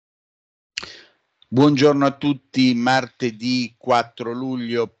Buongiorno a tutti, martedì 4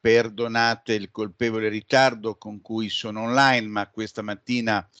 luglio, perdonate il colpevole ritardo con cui sono online, ma questa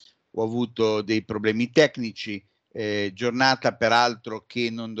mattina ho avuto dei problemi tecnici, giornata peraltro che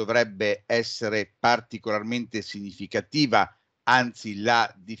non dovrebbe essere particolarmente significativa, anzi la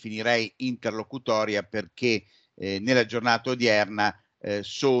definirei interlocutoria perché nella giornata odierna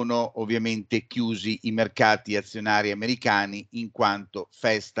sono ovviamente chiusi i mercati azionari americani in quanto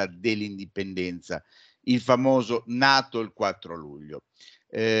festa dell'indipendenza, il famoso nato il 4 luglio.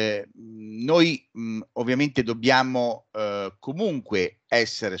 Noi ovviamente dobbiamo comunque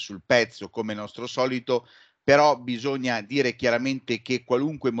essere sul pezzo come nostro solito, però bisogna dire chiaramente che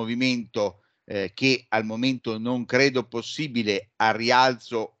qualunque movimento che al momento non credo possibile a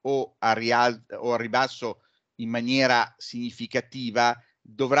rialzo o a ribasso in maniera significativa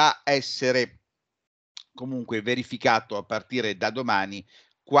dovrà essere comunque verificato a partire da domani,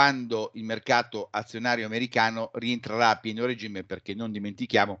 quando il mercato azionario americano rientrerà a pieno regime, perché non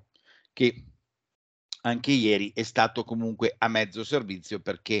dimentichiamo che anche ieri è stato comunque a mezzo servizio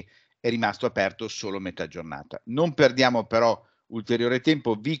perché è rimasto aperto solo metà giornata. Non perdiamo però ulteriore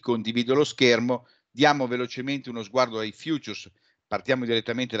tempo, vi condivido lo schermo, diamo velocemente uno sguardo ai futures. Partiamo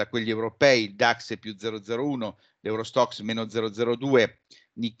direttamente da quelli europei, il DAX è più 0,01, l'Eurostoxx meno 0,02,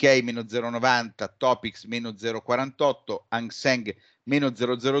 Nikkei meno 0,90, Topix meno 0,48, Hang Seng meno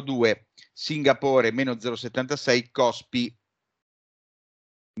 0,02, Singapore meno 0,76, Kospi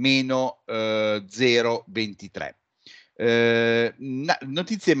meno 0,23.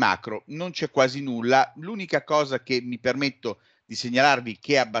 Notizie macro, non c'è quasi nulla. L'unica cosa che mi permetto di segnalarvi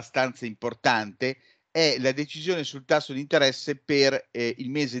che è abbastanza importante è la decisione sul tasso di interesse per il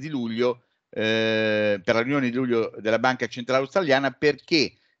mese di luglio, per la riunione di luglio della Banca Centrale Australiana,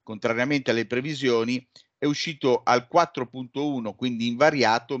 perché contrariamente alle previsioni è uscito al 4,1, quindi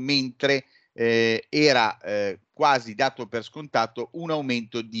invariato, mentre era quasi dato per scontato un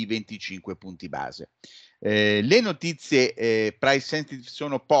aumento di 25 punti base. Le notizie price sensitive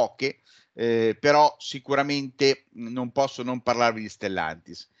sono poche, però sicuramente non posso non parlarvi di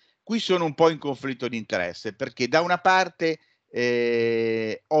Stellantis. Qui sono un po' in conflitto di interesse perché da una parte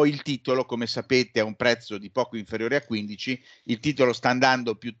ho il titolo, come sapete, a un prezzo di poco inferiore a 15, il titolo sta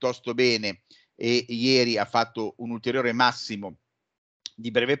andando piuttosto bene e ieri ha fatto un ulteriore massimo di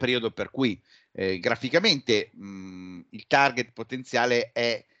breve periodo, per cui graficamente il target potenziale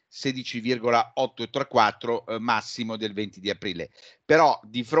è 16,834 massimo del 20 di aprile. Però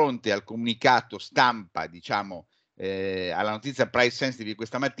di fronte al comunicato stampa, diciamo, alla notizia price sensitive di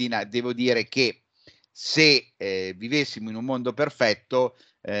questa mattina, devo dire che se vivessimo in un mondo perfetto,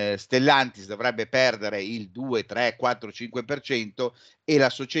 Stellantis dovrebbe perdere il 2, 3, 4, 5% e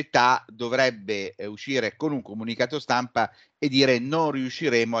la società dovrebbe uscire con un comunicato stampa e dire non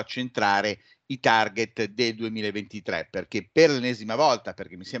riusciremo a centrare i target del 2023, perché per l'ennesima volta,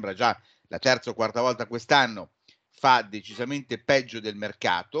 perché mi sembra già la terza o quarta volta quest'anno, fa decisamente peggio del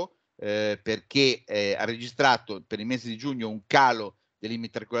mercato, perché ha registrato per il mese di giugno un calo delle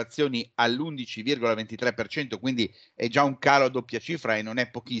immatricolazioni all'11,23%, quindi è già un calo a doppia cifra e non è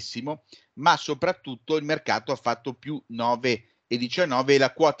pochissimo, ma soprattutto il mercato ha fatto più 9,19 e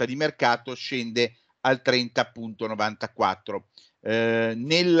la quota di mercato scende al 30,94.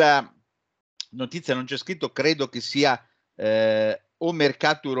 Nella notizia non c'è scritto, credo che sia o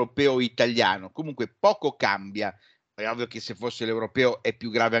mercato europeo o italiano, comunque poco cambia. È ovvio che se fosse l'europeo è più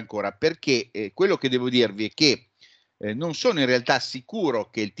grave ancora, perché quello che devo dirvi è che non sono in realtà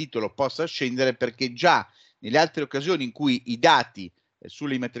sicuro che il titolo possa scendere, perché già nelle altre occasioni in cui i dati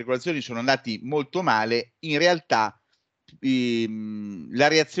sulle immatricolazioni sono andati molto male, in realtà la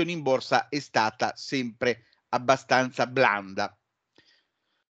reazione in borsa è stata sempre abbastanza blanda.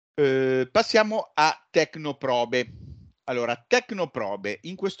 Passiamo a Technoprobe. Allora, Technoprobe,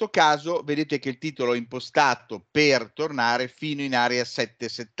 in questo caso vedete che il titolo è impostato per tornare fino in area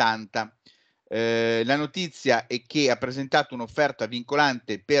 7,70. La notizia è che ha presentato un'offerta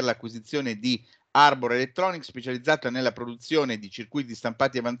vincolante per l'acquisizione di Arbor Electronics, specializzata nella produzione di circuiti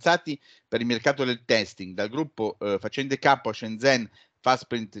stampati avanzati per il mercato del testing, dal gruppo facente capo a Shenzhen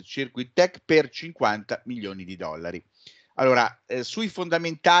Fastprint Circuit Tech, per 50 milioni di dollari. Allora, sui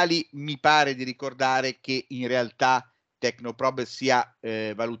fondamentali mi pare di ricordare che in realtà Technoprobe sia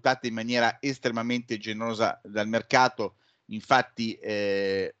valutata in maniera estremamente generosa dal mercato. Infatti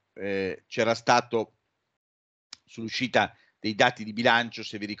c'era stato sull'uscita dei dati di bilancio,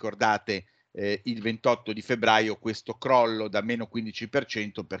 se vi ricordate, il 28 di febbraio, questo crollo da meno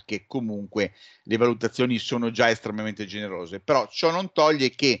 15%, perché comunque le valutazioni sono già estremamente generose. Però ciò non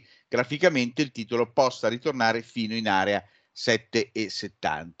toglie che graficamente il titolo possa ritornare fino in area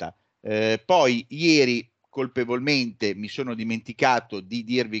 7,70. Poi ieri colpevolmente mi sono dimenticato di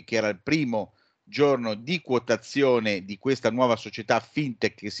dirvi che era il primo giorno di quotazione di questa nuova società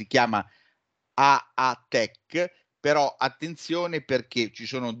fintech che si chiama Aatech, però attenzione perché ci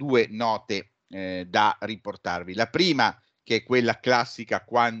sono due note da riportarvi. La prima, che è quella classica,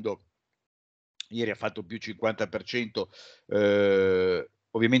 quando ieri ha fatto più 50%,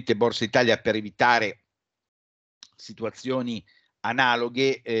 ovviamente Borsa Italia, per evitare situazioni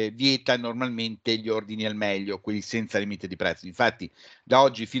analoghe, vieta normalmente gli ordini al meglio, quelli senza limite di prezzo. Infatti da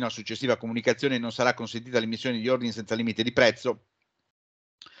oggi fino a successiva comunicazione non sarà consentita l'emissione di ordini senza limite di prezzo,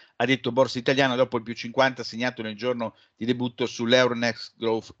 ha detto Borsa Italiana dopo il più 50 segnato nel giorno di debutto sull'Euronext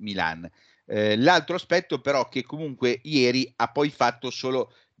Growth Milan. L'altro aspetto però che comunque ieri ha poi fatto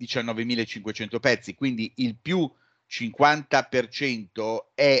solo 19.500 pezzi, quindi il più 50%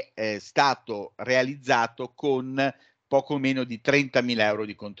 è stato realizzato con poco meno di 30.000 euro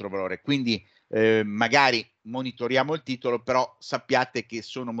di controvalore. Quindi magari monitoriamo il titolo, però sappiate che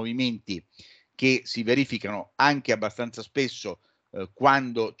sono movimenti che si verificano anche abbastanza spesso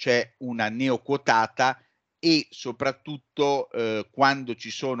quando c'è una neoquotata e soprattutto quando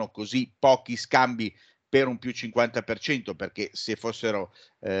ci sono così pochi scambi per un più 50%, perché se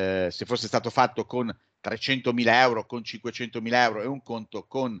fosse stato fatto con 300.000 euro, con 500.000 euro è un conto,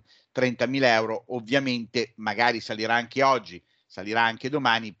 con 30.000 euro ovviamente magari salirà anche oggi, salirà anche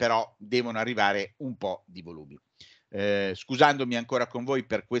domani, però devono arrivare un po' di volumi. Scusandomi ancora con voi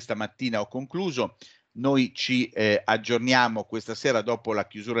per questa mattina ho concluso. Noi ci aggiorniamo questa sera dopo la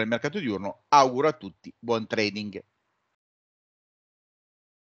chiusura del mercato diurno. Auguro a tutti buon trading.